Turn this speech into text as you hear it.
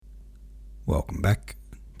Welcome back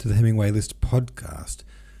to the Hemingway List podcast.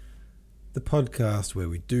 The podcast where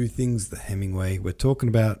we do things the Hemingway. We're talking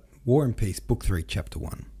about War and Peace, Book 3, Chapter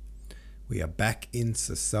 1. We are back in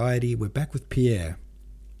society. We're back with Pierre,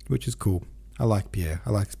 which is cool. I like Pierre. I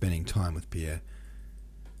like spending time with Pierre.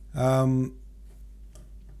 I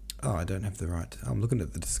don't have the right... I'm looking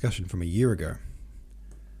at the discussion from a year ago.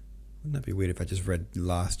 Wouldn't that be weird if I just read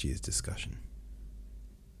last year's discussion?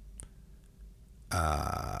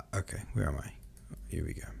 Okay, where am I? Here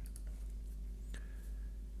we go.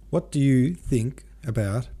 What do you think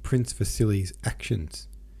about Prince Vasily's actions?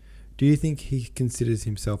 Do you think he considers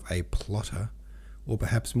himself a plotter, or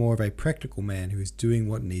perhaps more of a practical man who is doing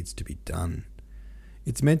what needs to be done?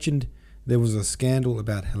 It's mentioned there was a scandal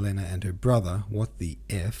about Helena and her brother. What the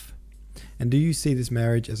F? And do you see this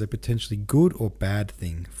marriage as a potentially good or bad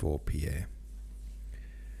thing for Pierre?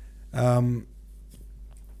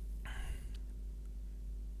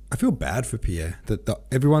 I feel bad for Pierre that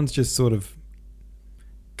everyone's just sort of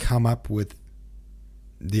come up with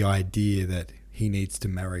the idea that he needs to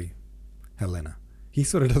marry Helena. He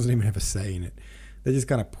sort of doesn't even have a say in it. They're just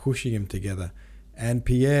kind of pushing him together. And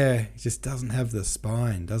Pierre just doesn't have the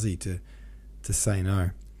spine, does he, to say no.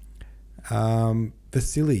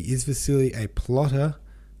 Is Vasily a plotter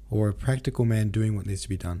or a practical man doing what needs to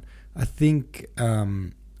be done? I think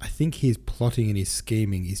his plotting and his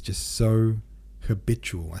scheming is just so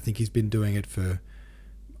habitual. I think he's been doing it for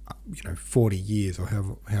 40 years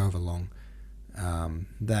or however long,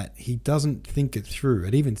 that he doesn't think it through.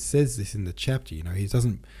 It even says this in the chapter. He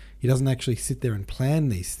doesn't actually sit there and plan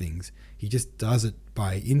these things. He just does it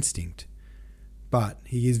by instinct. But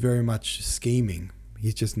he is very much scheming.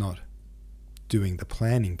 He's just not doing the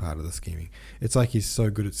planning part of the scheming. It's like he's so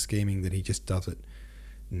good at scheming that he just does it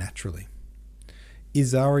naturally.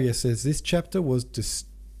 Isaria says this chapter was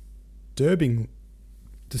disturbingly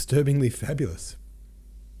fabulous.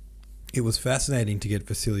 It was fascinating to get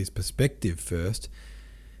Vasily's perspective first,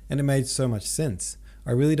 and it made so much sense.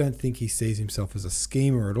 I really don't think he sees himself as a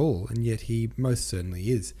schemer at all, and yet he most certainly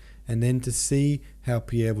is. And then to see how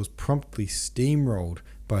Pierre was promptly steamrolled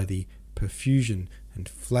by the perfusion and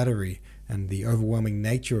flattery and the overwhelming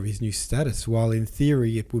nature of his new status, while in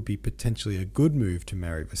theory it would be potentially a good move to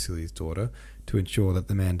marry Vasily's daughter to ensure that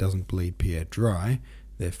the man doesn't bleed Pierre dry,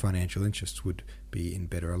 their financial interests would be in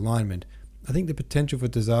better alignment. I think the potential for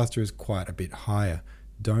disaster is quite a bit higher.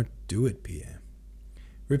 Don't do it, Pierre.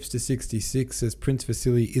 Ripster66 says Prince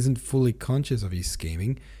Vasily isn't fully conscious of his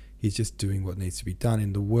scheming. He's just doing what needs to be done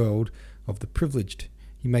in the world of the privileged.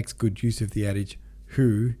 He makes good use of the adage,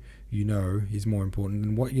 who you know is more important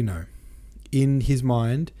than what you know. In his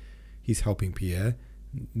mind, he's helping Pierre.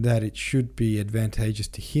 That it should be advantageous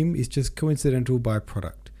to him is just coincidental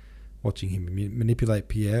byproduct. Watching him manipulate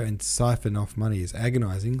Pierre and siphon off money is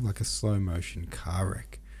agonizing, like a slow-motion car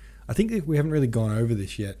wreck. I think that we haven't really gone over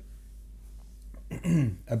this yet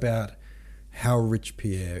about how rich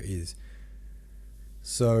Pierre is.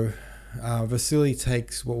 So, Vasily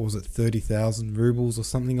takes, 30,000 rubles or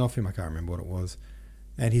something off him? I can't remember what it was.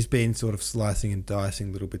 And he's been sort of slicing and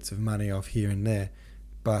dicing little bits of money off here and there.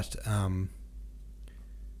 But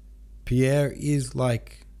Pierre is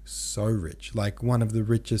like so rich, like one of the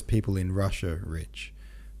richest people in Russia rich.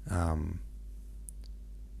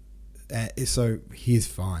 So he's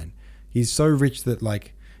fine. He's so rich that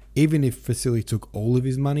even if Vasily took all of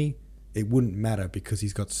his money, it wouldn't matter because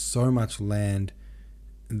he's got so much land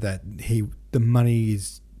that the money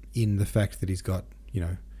is in the fact that he's got,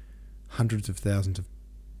 hundreds of thousands of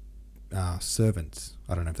servants.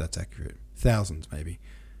 I don't know if that's accurate. Thousands maybe.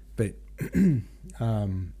 But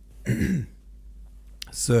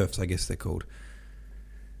serfs, I guess they're called.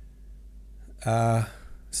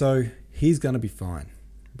 So he's going to be fine,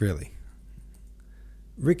 really.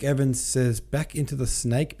 Rick Evans says, back into the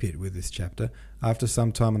snake pit with this chapter. After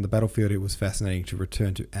some time on the battlefield, it was fascinating to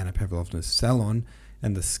return to Anna Pavlovna's salon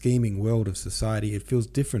and the scheming world of society. It feels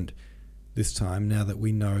different this time now that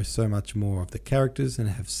we know so much more of the characters and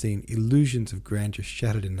have seen illusions of grandeur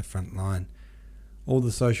shattered in the front line. All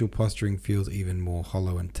the social posturing feels even more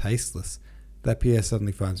hollow and tasteless. That Pierre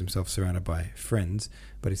suddenly finds himself surrounded by friends,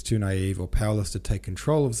 but is too naive or powerless to take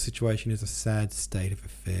control of the situation is a sad state of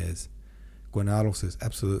affairs. Guanadal says,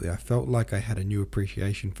 absolutely, I felt like I had a new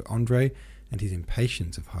appreciation for Andre and his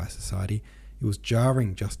impatience of high society. It was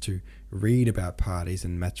jarring just to read about parties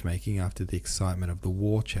and matchmaking after the excitement of the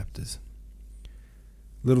war chapters.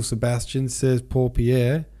 Little Sebastian says, poor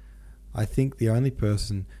Pierre, I think the only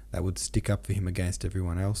person that would stick up for him against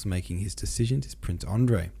everyone else making his decisions is Prince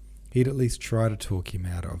Andre. He'd at least try to talk him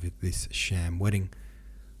out of this sham wedding.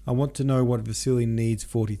 I want to know what Vasily needs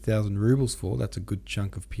 40,000 rubles for. That's a good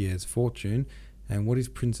chunk of Pierre's fortune. And what is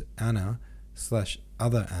Prince Anna /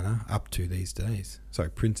 other Anna up to these days? Sorry,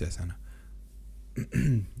 Princess Anna.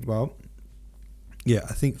 Well, yeah,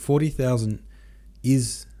 I think 40,000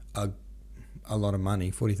 is a lot of money,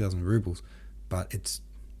 40,000 rubles, but it's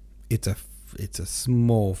a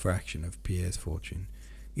small fraction of Pierre's fortune.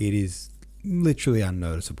 It is literally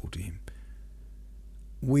unnoticeable to him.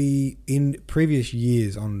 In previous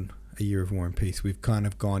years on A Year of War and Peace, we've kind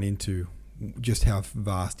of gone into just how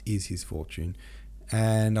vast is his fortune,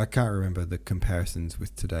 and I can't remember the comparisons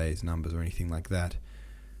with today's numbers or anything like that,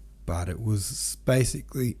 but it was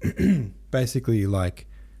basically like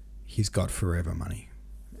he's got forever money,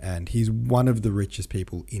 and he's one of the richest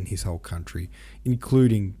people in his whole country,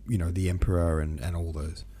 including, the emperor and all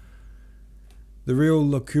those. The real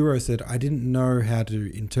Lokuro said, I didn't know how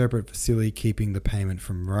to interpret Vasily keeping the payment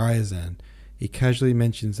from Ryazan. He casually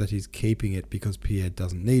mentions that he's keeping it because Pierre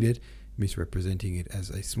doesn't need it, misrepresenting it as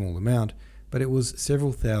a small amount, but it was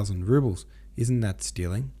several thousand rubles. Isn't that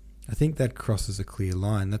stealing? I think that crosses a clear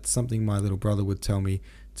line. That's something my little brother would tell me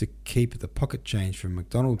to keep the pocket change from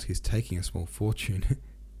McDonald's. He's taking a small fortune.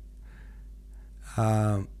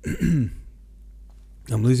 I'm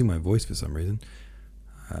losing my voice for some reason,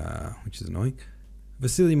 which is annoying.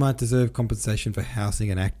 Vasily might deserve compensation for housing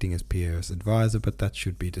and acting as Pierre's advisor, but that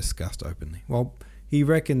should be discussed openly. Well, he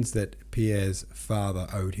reckons that Pierre's father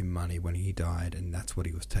owed him money when he died, and that's what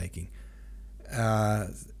he was taking.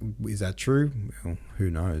 Is that true? Well, who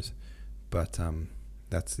knows? But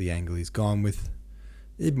that's the angle he's gone with.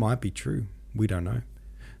 It might be true. We don't know.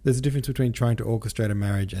 There's a difference between trying to orchestrate a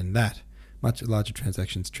marriage and that. Much larger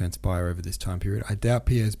transactions transpire over this time period. I doubt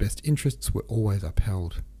Pierre's best interests were always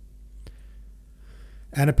upheld.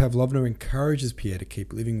 Anna Pavlovna encourages Pierre to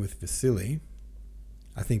keep living with Vasily.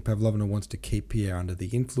 I think Pavlovna wants to keep Pierre under the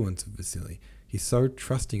influence of Vasily. He's so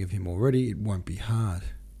trusting of him already, it won't be hard.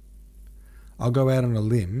 I'll go out on a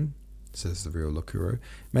limb, says the real Lokuro.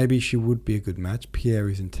 Maybe she would be a good match. Pierre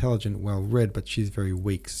is intelligent, well-read, but he's very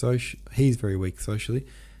weak socially.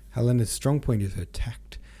 Helena's strong point is her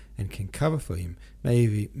tact and can cover for him,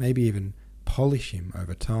 maybe even polish him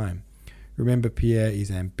over time. Remember, Pierre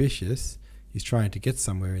is ambitious. He's trying to get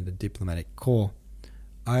somewhere in the diplomatic corps.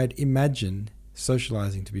 I'd imagine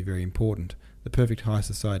socializing to be very important. The perfect high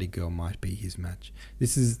society girl might be his match.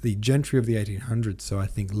 This is the gentry of the 1800s, so I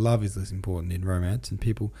think love is less important in romance, and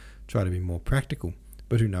people try to be more practical.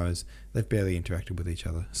 But who knows? They've barely interacted with each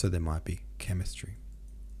other, so there might be chemistry.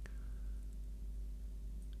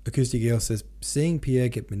 Acoustic Girl says, seeing Pierre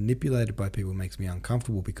get manipulated by people makes me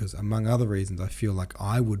uncomfortable because, among other reasons, I feel like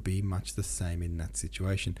I would be much the same in that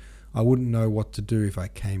situation. I wouldn't know what to do if I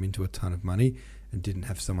came into a ton of money and didn't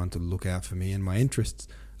have someone to look out for me and my interests.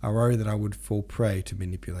 I worry that I would fall prey to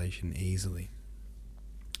manipulation easily.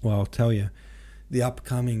 Well, I'll tell you, the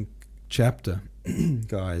upcoming chapter,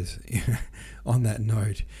 guys, on that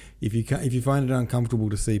note, if you find it uncomfortable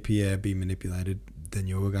to see Pierre be manipulated, then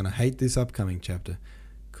you're going to hate this upcoming chapter.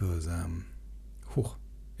 Because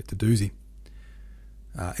it's a doozy.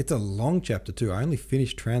 It's a long chapter too. I only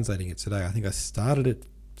finished translating it today. I think I started it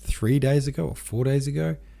 3 days ago or 4 days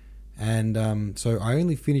ago. And so I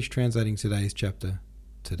only finished translating today's chapter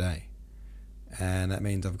today. And that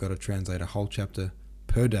means I've got to translate a whole chapter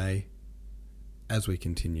per day as we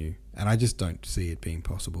continue. And I just don't see it being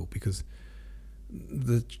possible because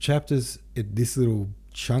the chapters in this little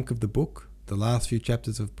chunk of the book, the last few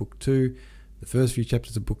chapters of book 2, the first few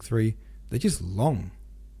chapters of book 3, they're just long.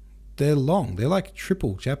 They're long. They're like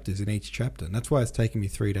triple chapters in each chapter. And that's why it's taken me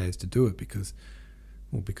 3 days to do it because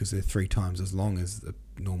they're 3 times as long as the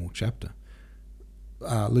normal chapter.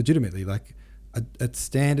 Legitimately, like a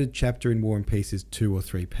standard chapter in War and Peace is 2 or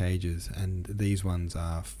 3 pages, and these ones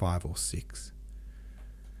are 5 or 6.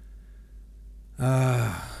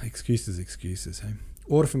 Excuses, hey?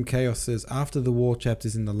 Order from Chaos says, after the war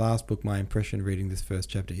chapters in the last book, my impression reading this first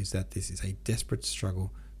chapter is that this is a desperate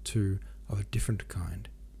struggle, too, of a different kind.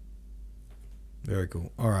 Very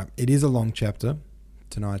cool. All right. It is a long chapter,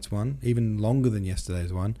 tonight's one, even longer than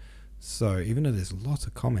yesterday's one. So even though there's lots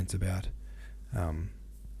of comments about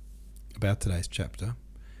today's chapter,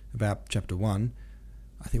 about chapter 1,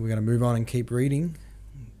 I think we're going to move on and keep reading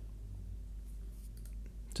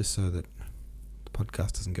just so that the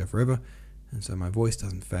podcast doesn't go forever. And so my voice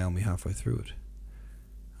doesn't fail me halfway through it.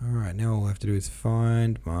 All right, now all I have to do is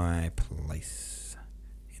find my place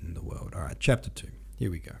in the world. All right, chapter 2.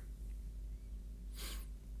 Here we go.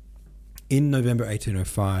 In November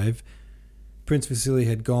 1805, Prince Vasily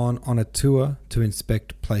had gone on a tour to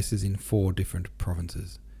inspect places in 4 different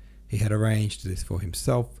provinces. He had arranged this for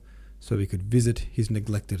himself so he could visit his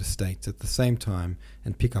neglected estates at the same time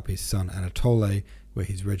and pick up his son Anatole, where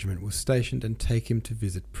his regiment was stationed, and take him to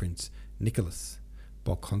visit Prince Nicholas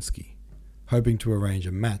Bolkonsky, hoping to arrange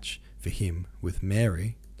a match for him with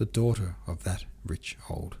Mary, the daughter of that rich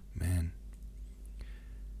old man.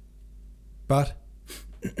 But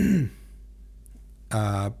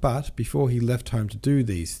before he left home to do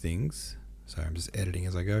these things, sorry, I'm just editing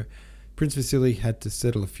as I go, Prince Vasily had to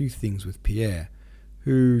settle a few things with Pierre,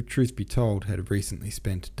 who, truth be told, had recently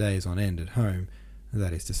spent days on end at home,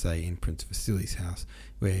 that is to say, in Prince Vasily's house,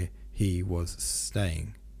 where he was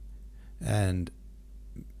staying. And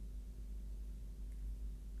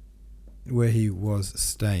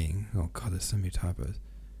oh god, there's so many typos,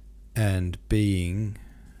 and being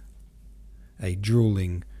a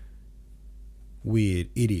drooling, weird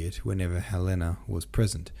idiot whenever Helena was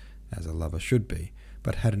present, as a lover should be,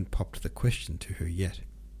 but hadn't popped the question to her yet.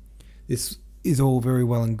 This is all very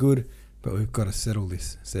well and good, but we've got to settle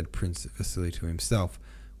this, said Prince Vasily to himself,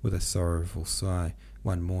 with a sorrowful sigh,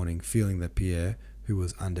 one morning, feeling that Pierre, who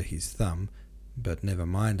was under his thumb, but never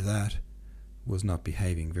mind that, was not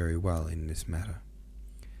behaving very well in this matter.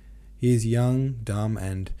 He is young, dumb,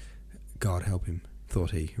 and God help him,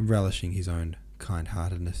 thought he, relishing his own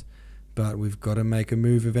kind-heartedness. But we've got to make a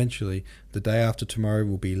move eventually. The day after tomorrow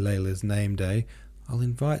will be Layla's name day. I'll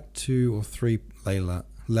invite 2 or 3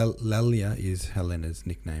 Lelia is Helena's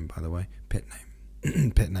nickname, by the way, pet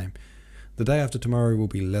name. The day after tomorrow will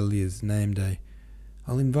be Lelia's name day.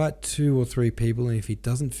 I'll invite 2 or 3 people, and if he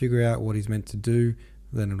doesn't figure out what he's meant to do,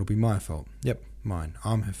 then it'll be my fault. Yep, mine.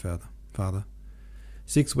 I'm her father.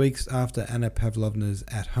 6 weeks after Anna Pavlovna's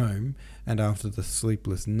at home, and after the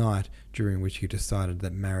sleepless night during which he decided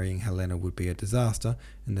that marrying Helena would be a disaster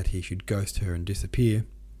and that he should ghost her and disappear,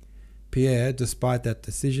 Pierre, despite that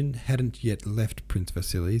decision, hadn't yet left Prince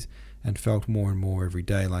Vasily's, and felt more and more every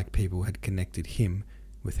day like people had connected him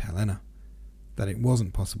with Helena, that it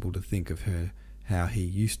wasn't possible to think of her how he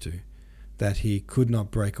used to, that he could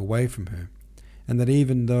not break away from her, and that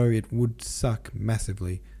even though it would suck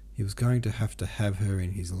massively, he was going to have her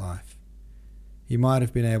in his life. He might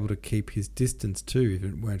have been able to keep his distance too if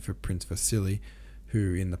it weren't for Prince Vasily,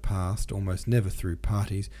 who in the past almost never threw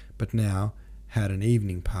parties, but now had an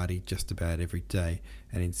evening party just about every day,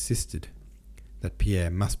 and insisted that Pierre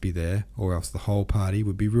must be there, or else the whole party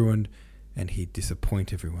would be ruined and he'd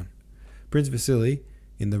disappoint everyone. Prince Vasily,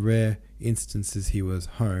 in the rare instances he was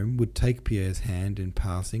home, would take Pierre's hand in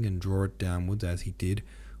passing and draw it downwards as he did,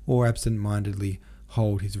 or absent-mindedly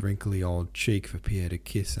hold his wrinkly old cheek for Pierre to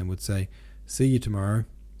kiss, and would say, "See you tomorrow,"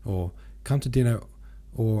 or "Come to dinner,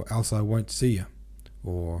 or else I won't see you,"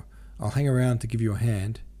 or "I'll hang around to give you a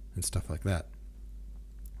hand," and stuff like that.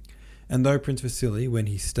 And though Prince Vasily, when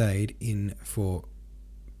he stayed in for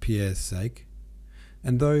Pierre's sake,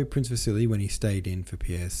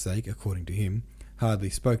 according to him, hardly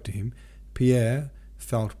spoke to him, Pierre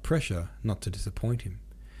felt pressure not to disappoint him.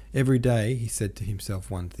 Every day he said to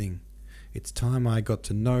himself one thing: "It's time I got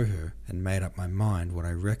to know her and made up my mind what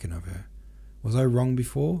I reckon of her. Was I wrong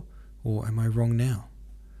before, or am I wrong now?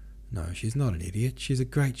 No, she's not an idiot, she's a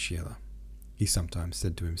great Sheila," he sometimes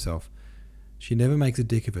said to himself. "She never makes a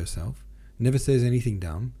dick of herself, never says anything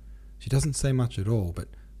dumb. She doesn't say much at all, but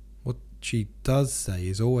what she does say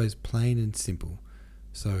is always plain and simple,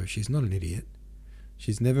 so she's not an idiot.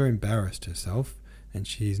 She's never embarrassed herself, and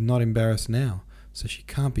she's not embarrassed now, so she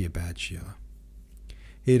can't be a bad Sheila."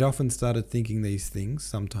 He had often started thinking these things,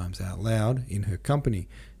 sometimes out loud, in her company,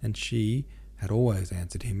 and she had always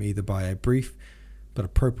answered him either by a brief but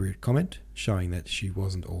appropriate comment, showing that she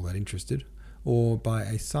wasn't all that interested, or by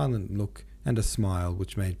a silent look and a smile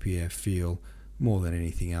which made Pierre feel, more than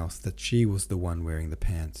anything else, that she was the one wearing the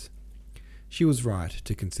pants. She was right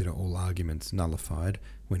to consider all arguments nullified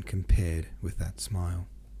when compared with that smile.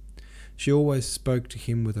 She always spoke to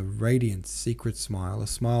him with a radiant secret smile, a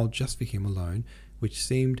smile just for him alone, which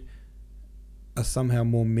seemed a somehow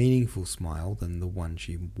more meaningful smile than the one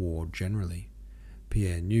she wore generally.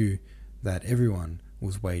 Pierre knew that everyone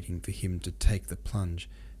was waiting for him to take the plunge,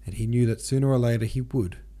 and he knew that sooner or later he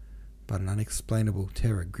would, but an unexplainable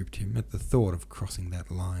terror gripped him at the thought of crossing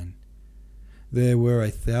that line. There were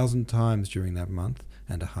 1,000 times during that month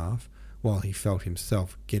and a half, while he felt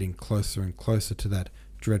himself getting closer and closer to that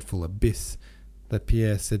dreadful abyss, that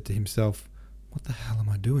Pierre said to himself, "What the hell am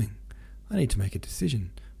I doing? I need to make a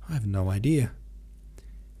decision. I have no idea."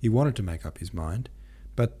 He wanted to make up his mind,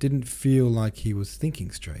 but didn't feel like he was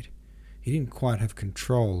thinking straight. He didn't quite have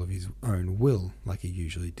control of his own will like he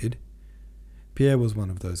usually did. Pierre was one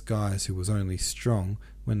of those guys who was only strong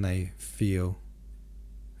when they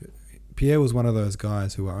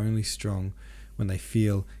when they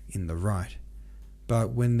feel in the right, but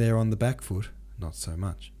when they're on the back foot, not so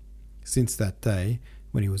much. Since that day,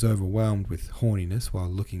 when he was overwhelmed with horniness while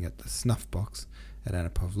looking at the snuff box at Anna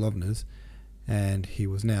Pavlovna's, and he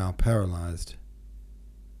was now paralysed.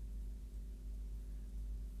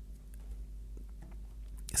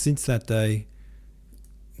 Since that day,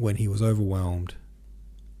 when he was overwhelmed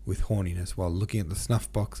with horniness while looking at the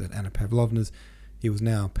snuff box at Anna Pavlovna's, he was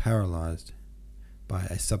now paralysed by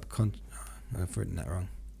a subconscious... I've written that wrong.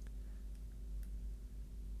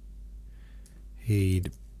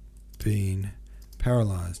 He'd been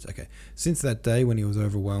paralysed. Okay. Since that day when he was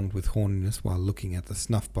overwhelmed with horniness while looking at the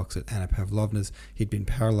snuff box at Anna Pavlovna's, he'd been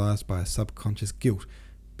paralysed by a subconscious guilt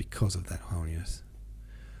because of that horniness.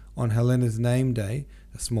 On Helena's name day,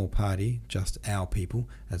 a small party, just our people,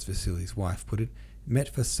 as Vasily's wife put it,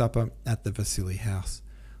 met for supper at the Vasily house.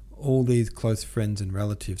 All these close friends and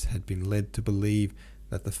relatives had been led to believe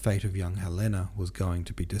that the fate of young Helena was going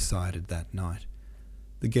to be decided that night.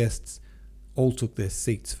 The guests all took their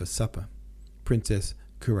seats for supper. Princess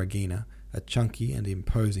Kuragina, a chunky and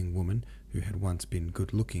imposing woman who had once been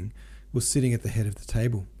good-looking, was sitting at the head of the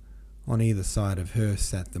table. On either side of her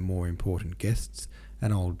sat the more important guests,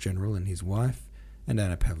 an old general and his wife, and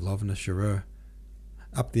Anna Pavlovna Scharrer.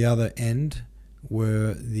 Up the other end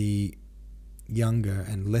were the younger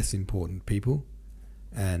and less important people,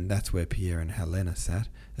 and that's where Pierre and Helena sat,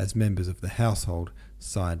 as members of the household,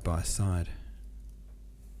 side by side.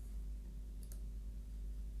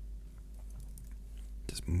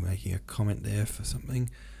 Just making a comment there for something.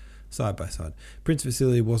 Side by side. Prince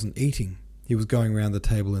Vasily wasn't eating. He was going round the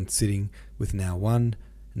table and sitting with now one,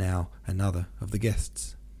 now another of the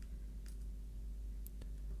guests.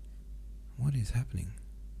 What is happening?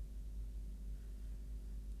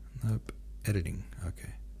 Nope. Editing.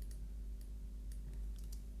 Okay.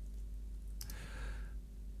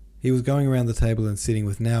 He was going around the table and sitting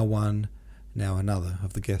with now one, now another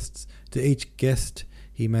of the guests. To each guest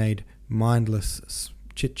he made mindless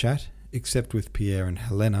chit-chat, except with Pierre and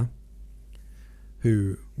Helena,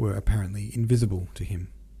 who were apparently invisible to him.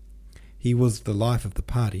 He was the life of the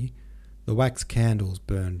party. The wax candles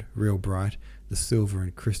burned real bright, the silver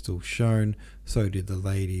and crystal shone, so did the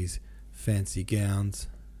ladies' fancy gowns,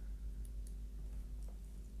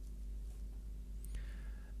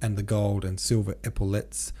 and the gold and silver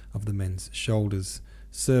epaulettes of the men's shoulders.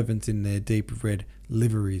 Servants in their deep red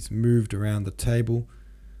liveries moved around the table.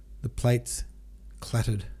 The plates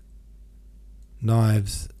clattered.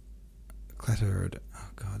 Knives clattered. Oh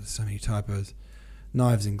God, there's so many typos.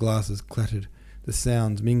 Knives and glasses clattered, the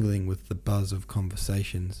sounds mingling with the buzz of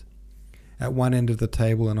conversations. At one end of the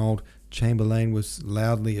table, an old chamberlain was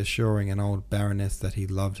loudly assuring an old baroness that he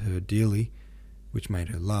loved her dearly, which made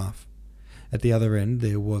her laugh. At the other end,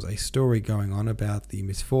 there was a story going on about the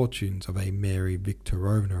misfortunes of a Mary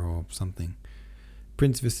Viktorovna or something.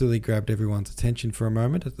 Prince Vasily grabbed everyone's attention for a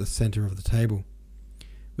moment at the centre of the table.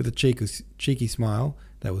 With a cheeky smile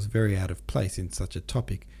that was very out of place in such a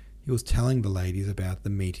topic, he was telling the ladies about the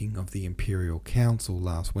meeting of the Imperial Council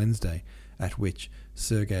last Wednesday, at which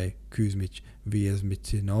Sergei Kuzmich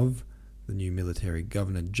Vyazmitinov, the new military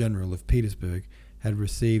governor-general of Petersburg, had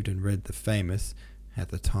received and read the famous, at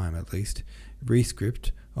the time at least,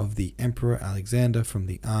 rescript of the Emperor Alexander from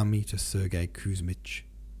the army to Sergei Kuzmich.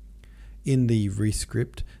 In the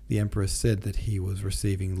rescript, the Emperor said that he was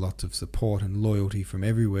receiving lots of support and loyalty from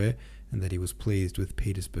everywhere, and that he was pleased with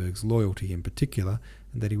Petersburg's loyalty in particular,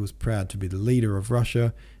 and that he was proud to be the leader of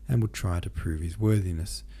Russia and would try to prove his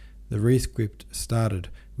worthiness. The rescript started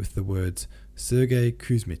with the words, Sergei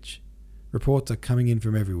Kuzmich, reports are coming in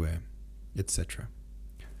from everywhere, etc.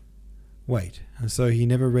 Wait, and so he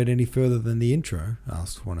never read any further than the intro?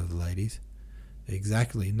 Asked one of the ladies.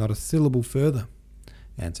 Exactly, not a syllable further,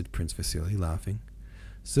 answered Prince Vasily, laughing.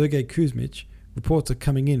 Sergei Kuzmich, reports are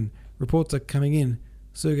coming in,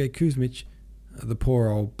 Sergei Kuzmich. The poor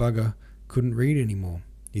old bugger couldn't read anymore.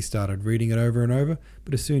 He started reading it over and over,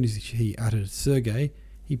 but as soon as he uttered Sergei,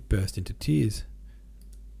 he burst into tears.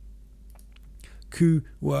 Ku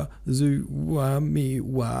wa zu wa mi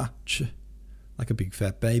wa ch. Like a big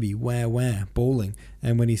fat baby, wah wah, bawling,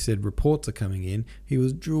 and when he said reports are coming in, he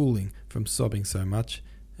was drooling from sobbing so much,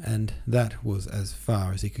 and that was as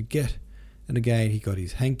far as he could get. And again he got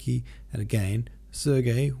his hanky, and again,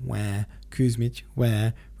 Sergei, wah, Kuzmich,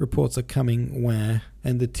 wah, reports are coming, wah,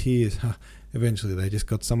 and the tears, eventually they just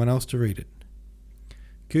got someone else to read it.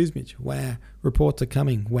 Kuzmich, wah, reports are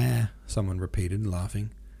coming, wah, someone repeated, laughing.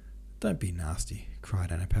 Don't be nasty,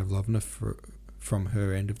 cried Anna Pavlovna from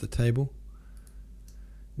her end of the table,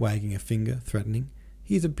 wagging a finger, threatening.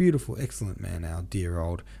 He's a beautiful, excellent man, our dear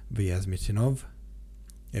old Vyazmitinov.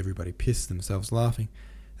 Everybody pissed themselves laughing.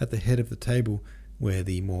 At the head of the table, where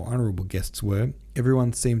the more honourable guests were,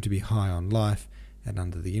 everyone seemed to be high on life and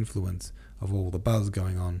under the influence of all the buzz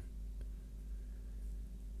going on.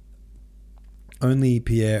 Only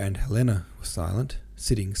Pierre and Helena were silent,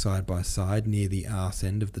 sitting side by side near the arse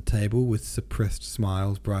end of the table with suppressed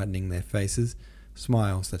smiles brightening their faces,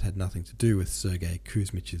 smiles that had nothing to do with Sergei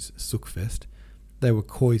Kuzmich's Sukkfest. They were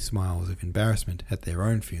coy smiles of embarrassment at their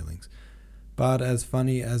own feelings, but as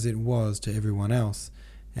funny as it was to everyone else,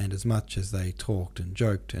 and as much as they talked and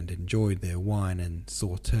joked and enjoyed their wine and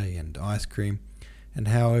saute and ice cream, and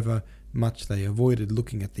however much they avoided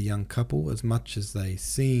looking at the young couple, as much as they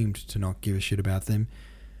seemed to not give a shit about them,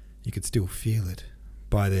 you could still feel it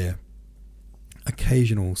by their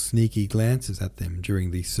occasional sneaky glances at them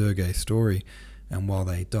during the Sergei story, and while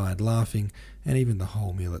they died laughing, and even the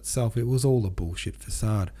whole meal itself, it was all a bullshit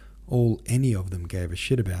facade. All any of them gave a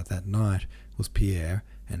shit about that night was Pierre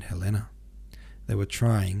and Helena. They were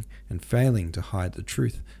trying and failing to hide the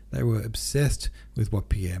truth. They were obsessed with what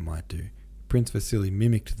Pierre might do. Prince Vasily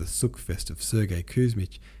mimicked the Sukkfest of Sergei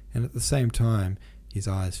Kuzmich, and at the same time his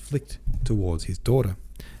eyes flicked towards his daughter,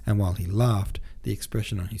 and while he laughed, the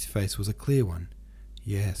expression on his face was a clear one.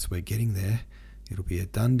 Yes, we're getting there. It'll be a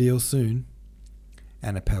done deal soon.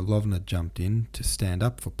 Anna Pavlovna jumped in to stand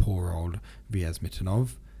up for poor old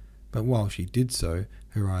Vyazmitynov, but while she did so,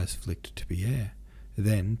 her eyes flicked to Pierre,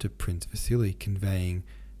 then to Prince Vasily, conveying,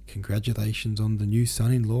 "Congratulations on the new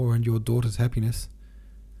son-in-law and your daughter's happiness."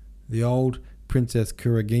 The old Princess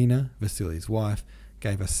Kuragina, Vasily's wife,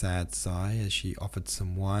 gave a sad sigh as she offered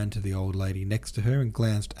some wine to the old lady next to her and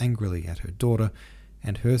glanced angrily at her daughter,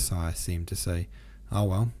 and her sigh seemed to say, "Oh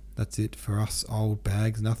well, that's it for us old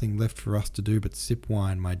bags, nothing left for us to do but sip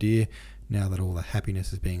wine, my dear, now that all the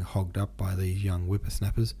happiness is being hogged up by these young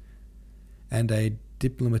whippersnappers." And a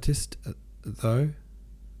diplomatist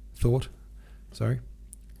thought,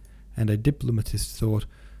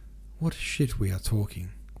 what shit we are talking,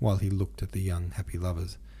 while he looked at the young happy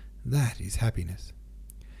lovers. That is happiness.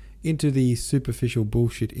 Into the superficial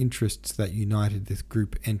bullshit interests that united this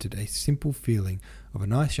group entered a simple feeling of a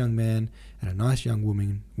nice young man and a nice young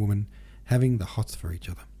woman having the hots for each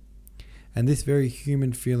other. And this very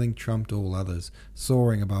human feeling trumped all others,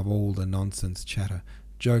 soaring above all the nonsense chatter.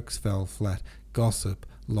 Jokes fell flat, gossip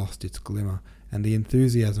lost its glimmer, and the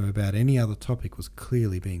enthusiasm about any other topic was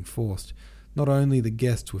clearly being forced. Not only the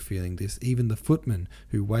guests were feeling this, even the footmen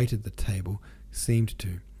who waited the table seemed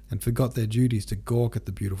to, and forgot their duties to gawk at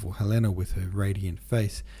the beautiful Helena with her radiant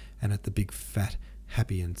face, and at the big fat,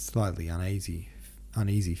 happy and slightly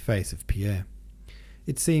uneasy face of Pierre.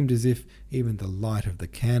 It seemed as if even the light of the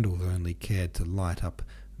candles only cared to light up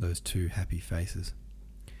those two happy faces.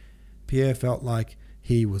 Pierre felt like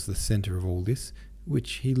he was the centre of all this,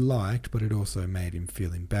 which he liked, but it also made him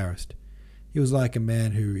feel embarrassed. He was like a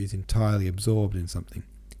man who is entirely absorbed in something.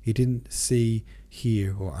 He didn't see,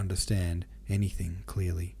 hear, or understand anything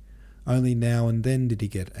clearly. Only now and then did he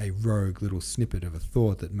get a rogue little snippet of a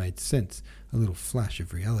thought that made sense, a little flash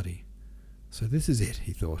of reality. So this is it,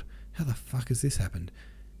 he thought. How the fuck has this happened?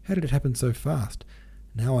 How did it happen so fast?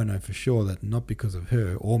 Now I know for sure that not because of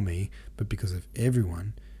her or me, but because of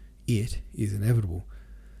everyone, it is inevitable.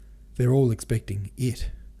 They're all expecting it.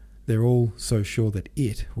 They're all so sure that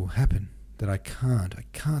it will happen, that I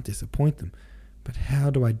can't disappoint them. But how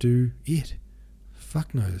do I do it?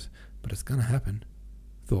 Fuck knows, but it's gonna happen,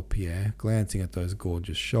 thought Pierre, glancing at those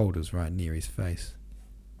gorgeous shoulders right near his face.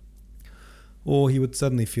 Or he would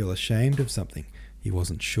suddenly feel ashamed of something. He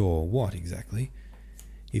wasn't sure what exactly.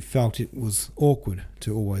 He felt it was awkward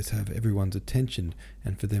to always have everyone's attention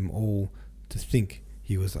and for them all to think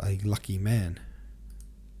he was a lucky man.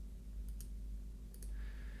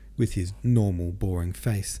 With his normal boring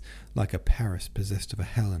face, like a Paris possessed of a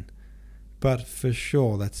Helen. But for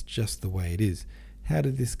sure that's just the way it is. How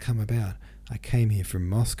did this come about? I came here from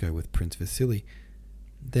Moscow with Prince Vasily.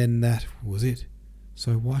 Then that was it.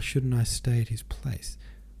 So why shouldn't I stay at his place?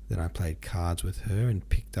 Then I played cards with her and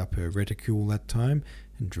picked up her reticule that time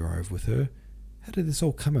and drove with her. How did this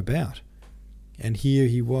all come about? And here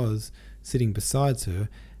he was, sitting beside her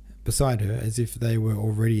as if they were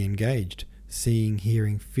already engaged, seeing,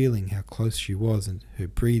 hearing, feeling how close she was, and her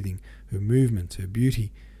breathing, her movements, her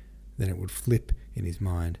beauty. Then it would flip in his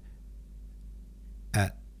mind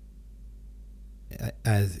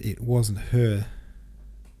as it wasn't her.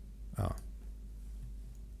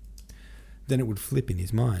 Then it would flip in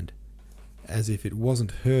his mind, as if it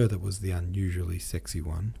wasn't her that was the unusually sexy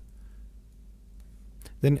one.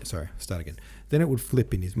 Then it would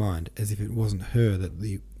flip in his mind, as if it wasn't her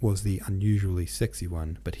that was the unusually sexy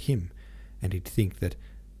one, but him, and he'd think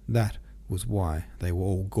that was why they were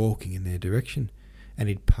all gawking in their direction, and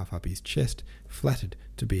he'd puff up his chest, flattered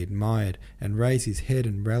to be admired, and raise his head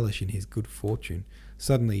and relish in his good fortune.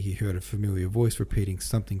 Suddenly he heard a familiar voice repeating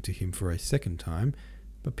something to him for a second time,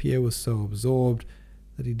 but Pierre was so absorbed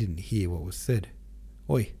that he didn't hear what was said.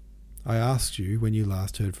 "Oi, I asked you when you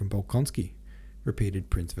last heard from Bolkonsky," repeated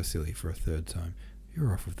Prince Vasily for a third time.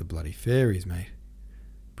 "You're off with the bloody fairies, mate."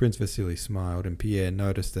 Prince Vasily smiled, and Pierre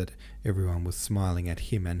noticed that everyone was smiling at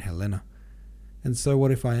him and Helena. "And so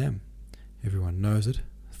what if I am? Everyone knows it,"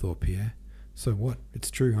 thought Pierre. "So what? It's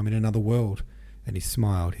true, I'm in another world." And he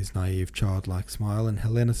smiled, his naive, childlike smile, and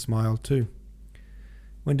Helena smiled too.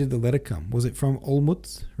 "When did the letter come? Was it from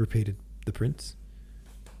Olmutz?" repeated the prince,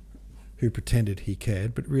 who pretended he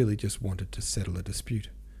cared, but really just wanted to settle a dispute.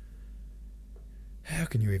 "How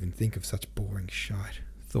can you even think of such boring shite?"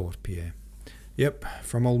 thought Pierre. "Yep,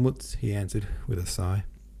 from Olmutz," he answered with a sigh.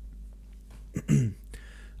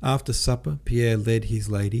 After supper, Pierre led his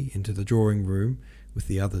lady into the drawing-room with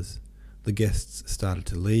the others. The guests started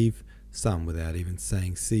to leave, some without even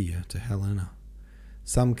saying see ya to Helena.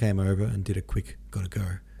 Some came over and did a quick gotta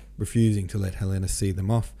go, refusing to let Helena see them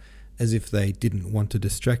off, as if they didn't want to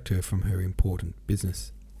distract her from her important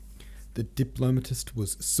business. The diplomatist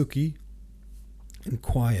was sooky and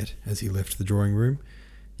quiet as he left the drawing-room.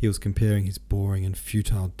 He was comparing his boring and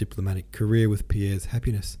futile diplomatic career with Pierre's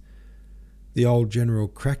happiness. The old general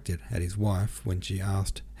cracked it at his wife when she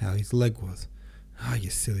asked how his leg was. "Ah, you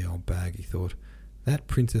silly old bag," he thought. "That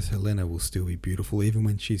Princess Helena will still be beautiful even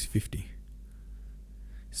when she's 50.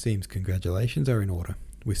 "Seems congratulations are in order,"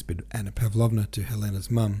 whispered Anna Pavlovna to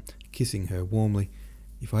Helena's mum, kissing her warmly.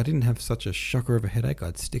 "If I didn't have such a shocker of a headache,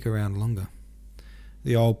 I'd stick around longer."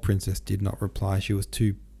 The old princess did not reply. She was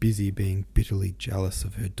too busy being bitterly jealous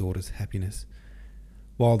of her daughter's happiness.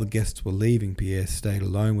 While the guests were leaving, Pierre stayed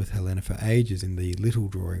alone with Helena for ages in the little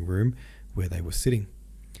drawing-room where they were sitting.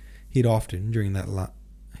 He'd often, during the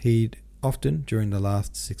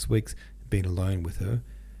last 6 weeks, been alone with her,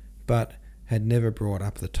 but had never brought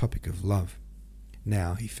up the topic of love.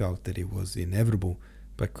 Now he felt that it was inevitable,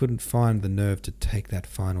 but couldn't find the nerve to take that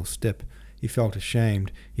final step. He felt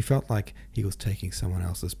ashamed. He felt like he was taking someone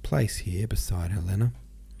else's place here beside Helena.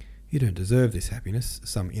 "You don't deserve this happiness,"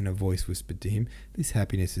 some inner voice whispered to him. "This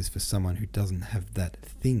happiness is for someone who doesn't have that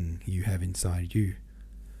thing you have inside you."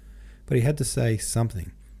 But he had to say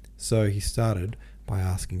something, so he started by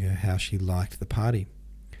asking her how she liked the party.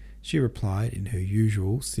 She replied in her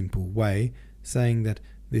usual simple way, saying that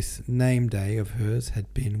this name day of hers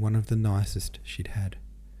had been one of the nicest she'd had.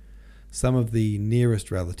 Some of the nearest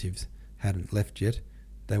relatives hadn't left yet.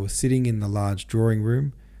 They were sitting in the large drawing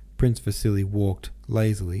room. Prince Vasily walked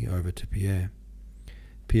lazily over to Pierre.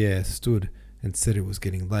 Pierre stood and said it was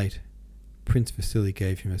getting late. Prince Vasily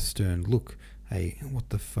gave him a stern look, a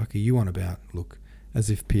 "what the fuck are you on about" look,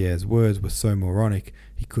 as if Pierre's words were so moronic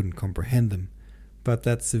he couldn't comprehend them. But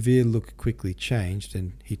that severe look quickly changed,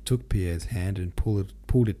 and he took Pierre's hand and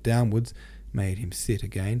pulled it downwards, made him sit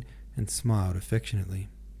again, and smiled affectionately.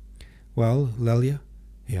 "Well, Lelia?"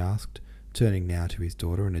 he asked, turning now to his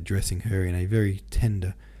daughter and addressing her in a very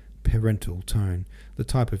tender, parental tone, the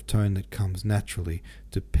type of tone that comes naturally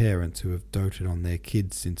to parents who have doted on their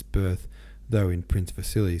kids since birth, though in Prince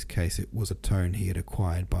Vasily's case it was a tone he had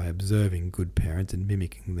acquired by observing good parents and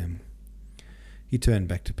mimicking them. He turned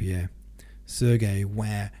back to Pierre. "Sergei,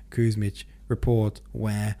 Kuzmich, reports,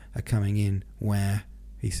 are coming in,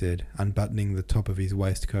 he said, unbuttoning the top of his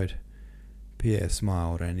waistcoat. Pierre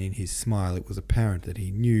smiled, and in his smile it was apparent that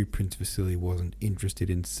he knew Prince Vasily wasn't interested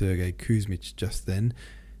in Sergei Kuzmich just then,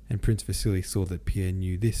 and Prince Vasily saw that Pierre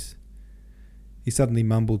knew this. He suddenly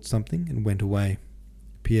mumbled something and went away.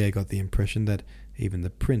 Pierre got the impression that even the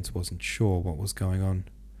prince wasn't sure what was going on.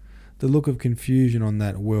 The look of confusion on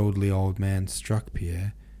that worldly old man struck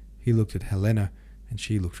Pierre. He looked at Helena, and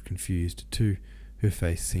she looked confused too. Her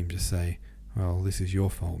face seemed to say, "Well, this is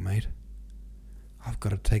your fault, mate." "I've got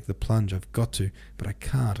to take the plunge, I've got to, but I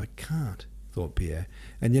can't, thought Pierre,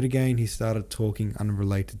 and yet again he started talking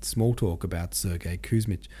unrelated small talk about Sergei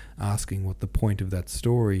Kuzmich, asking what the point of that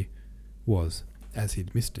story was, as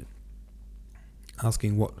he'd missed it.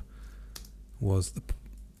 Asking what was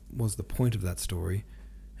the point of that story,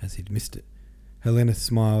 as he'd missed it. Helena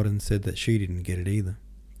smiled and said that she didn't get it either.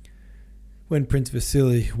 When Prince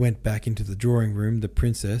Vasily went back into the drawing room, the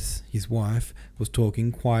princess, his wife, was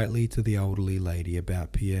talking quietly to the elderly lady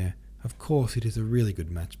about Pierre. "Of course it is a really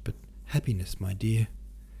good match, but happiness, my dear."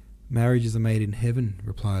 "Marriages are made in heaven,"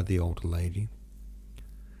 replied the older lady.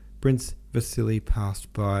 Prince Vasily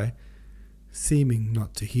passed by, seeming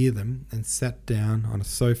not to hear them, and sat down on a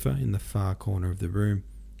sofa in the far corner of the room.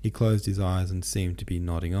 He closed his eyes and seemed to be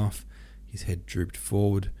nodding off. His head drooped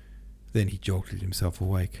forward. Then he jolted himself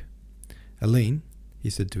awake. "Aline," he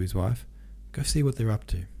said to his wife, "go see what they're up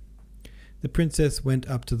to." The princess went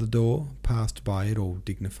up to the door, passed by it all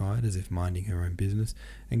dignified, as if minding her own business,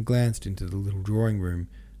 and glanced into the little drawing room.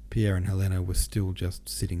 Pierre and Helena were still just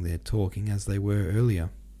sitting there talking, as they were earlier.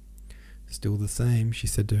 "Still the same," she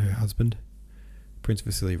said to her husband. Prince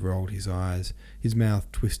Vasily rolled his eyes. His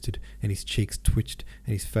mouth twisted, and his cheeks twitched,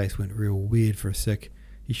 and his face went real weird for a sec.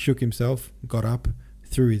 He shook himself, got up,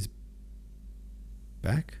 threw his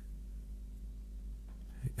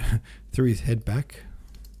head back,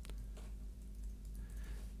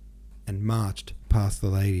 and marched past the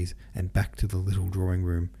ladies and back to the little drawing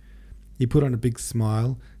room. He put on a big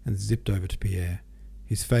smile and zipped over to Pierre.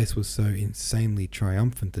 His face was so insanely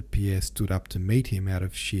triumphant that Pierre stood up to meet him out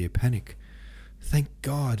of sheer panic. "Thank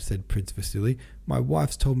God," said Prince Vasily. "My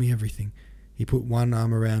wife's told me everything." He put one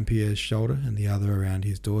arm around Pierre's shoulder and the other around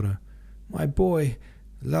his daughter. "My boy,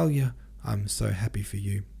 Lalya, I'm so happy for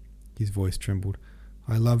you." His voice trembled.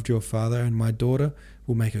 "I loved your father, and my daughter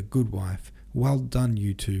will make a good wife. Well done,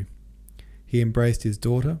 you two." He embraced his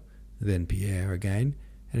daughter, then Pierre again,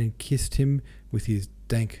 and then kissed him with his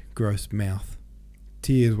dank, gross mouth.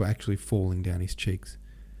 Tears were actually falling down his cheeks.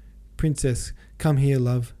 "Princess, come here,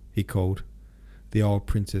 love," he called. The old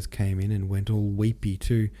princess came in and went all weepy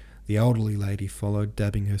too. The elderly lady followed,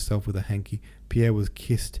 dabbing herself with a hanky. Pierre was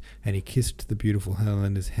kissed, and he kissed the beautiful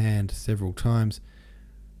Helena's hand several times.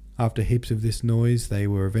 After heaps of this noise, they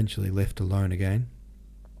were eventually left alone again.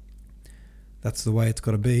 "That's the way it's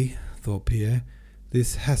got to be," thought Pierre.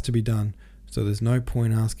 "This has to be done, so there's no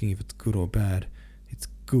point asking if it's good or bad. It's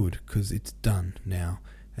good because it's done now,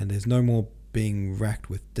 and there's no more being racked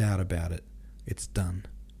with doubt about it. It's done."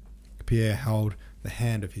 Pierre held the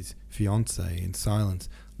hand of his fiancée in silence,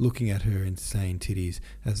 looking at her insane titties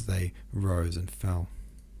as they rose and fell.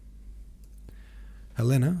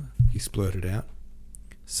 "Helena," he splurted out.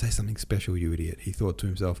 "Say something special, you idiot," he thought to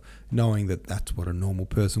himself, knowing that that's what a normal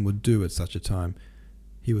person would do at such a time.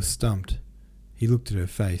 He was stumped. He looked at her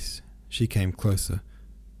face. She came closer.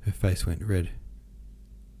 Her face went red.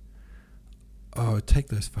 "Oh, take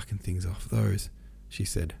those fucking things off, those," she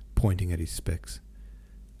said, pointing at his specs.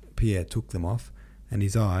 Pierre took them off, and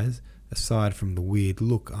his eyes, aside from the weird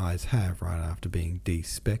look eyes have right after being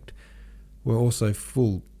de-specced, were also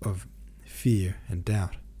full of fear and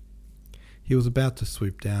doubt. He was about to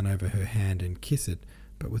swoop down over her hand and kiss it,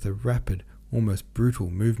 but with a rapid, almost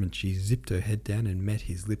brutal movement she zipped her head down and met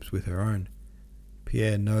his lips with her own.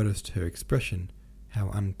 Pierre noticed her expression,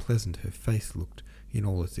 how unpleasant her face looked in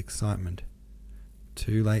all its excitement.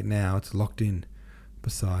 Too late now, it's locked in.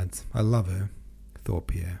 Besides, I love her, thought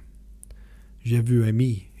Pierre. "Je vous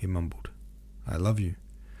aime," he mumbled. "I love you,"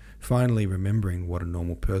 finally remembering what a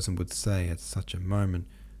normal person would say at such a moment,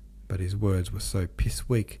 but his words were so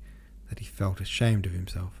piss-weak that he felt ashamed of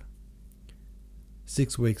himself.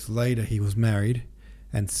 6 weeks later he was married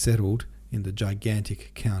and settled in the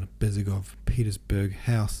gigantic Count Bezegov Petersburg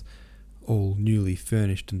house, all newly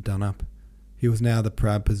furnished and done up. He was now the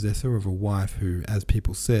proud possessor of a wife who, as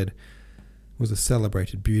people said, was a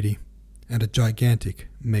celebrated beauty and a gigantic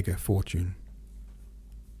mega fortune.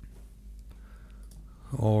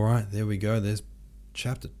 Alright, there we go. There's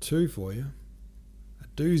chapter 2 for you. A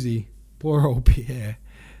doozy. Poor old Pierre.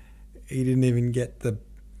 He didn't even get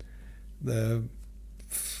the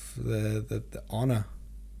honour,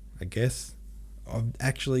 I guess, of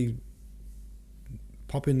actually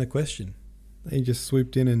popping the question. He just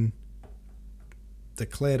swooped in and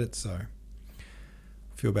declared it so.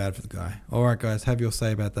 Feel bad for the guy. Alright guys, have your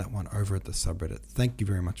say about that one over at the subreddit. Thank you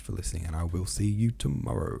very much for listening, and I will see you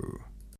tomorrow.